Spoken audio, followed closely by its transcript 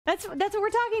That's what we're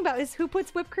talking about, is who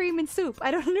puts whipped cream in soup.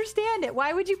 I don't understand it.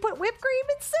 Why would you put whipped cream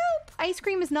in soup? Ice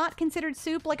cream is not considered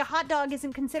soup, like a hot dog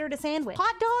isn't considered a sandwich.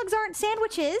 Hot dogs aren't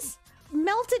sandwiches.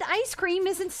 Melted ice cream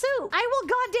isn't soup. I will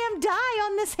goddamn die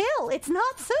on this hill. It's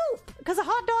not soup, because a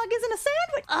hot dog isn't a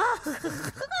sandwich.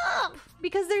 Ugh.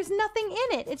 Because there's nothing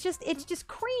in it. It's just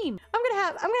cream. I'm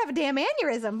gonna have a damn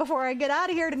aneurysm before I get out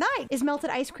of here tonight. Is melted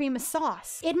ice cream a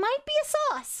sauce? It might be a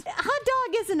sauce. A hot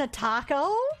dog isn't a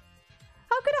taco.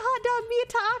 How could a hot dog be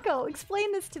a taco?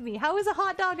 Explain this to me. How is a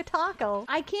hot dog a taco?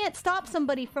 I can't stop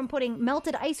somebody from putting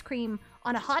melted ice cream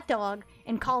on a hot dog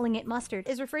and calling it mustard.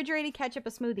 Is refrigerated ketchup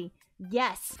a smoothie?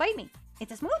 Yes. Fight me.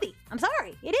 It's a smoothie. I'm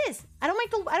sorry. It is. I don't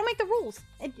make the rules.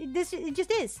 It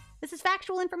just is. This is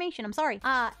factual information. I'm sorry.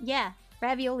 Yeah.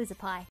 Ravioli's a pie.